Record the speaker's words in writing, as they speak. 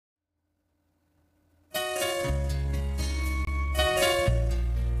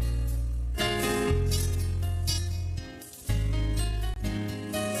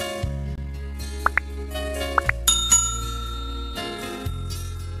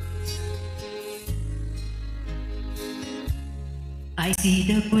I see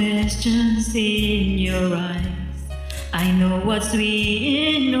the questions in your eyes. I know what's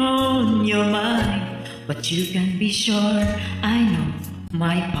weighing on your mind, but you can be sure I know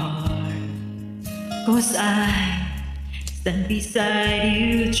my part. 'Cause I stand beside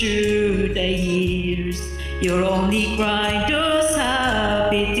you through the years. You'll only cry those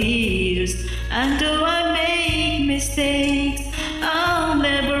happy tears. And though I make mistakes, I'll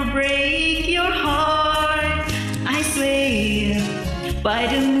never break your heart. I swear, by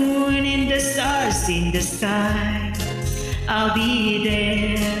the moon and the stars in the sky, I'll be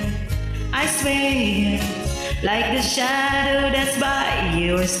there. I swear, like the shadow that's by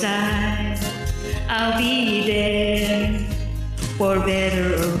your side, I'll be there. For better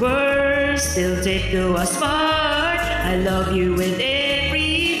or worse, still take to us part. I love you with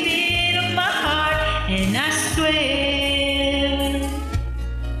every beat of my heart, and I swear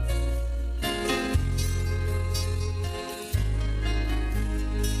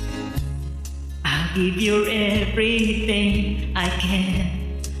I'll give you everything I can.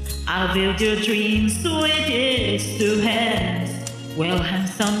 I'll build your dreams with these two hands. We'll hang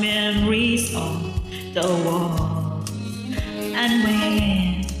some memories on the wall. And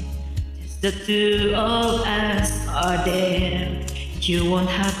when just the two of us are there, you won't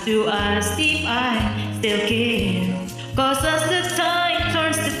have to ask if I still care. 'Cause as the tide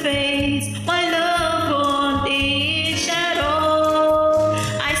turns to fade, my love won't age shadow.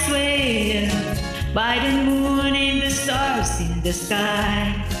 I swear, by the moon and the stars in the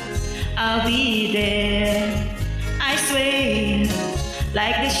sky, I'll be there. I swear,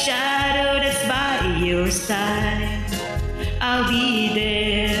 like the shadow that's by your side, I'll be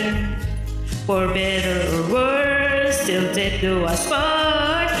there. For better or worse, till death do us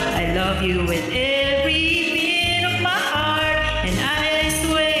part. I love you with every beat of my heart, and I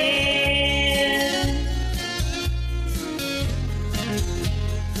swear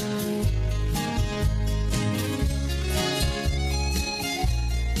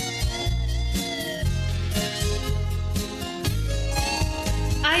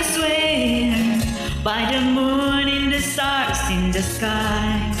I swear, by the moon and the stars in the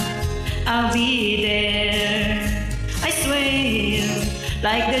sky, I'll be there. I swear,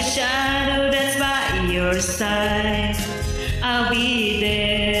 like the shadow that's by your side, I'll be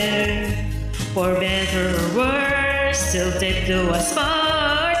there. For better or worse, till death do us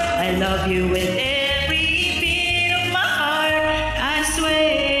part. I love you with every beat of my heart. I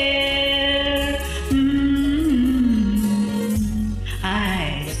swear,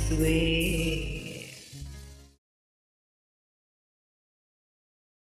 I swear.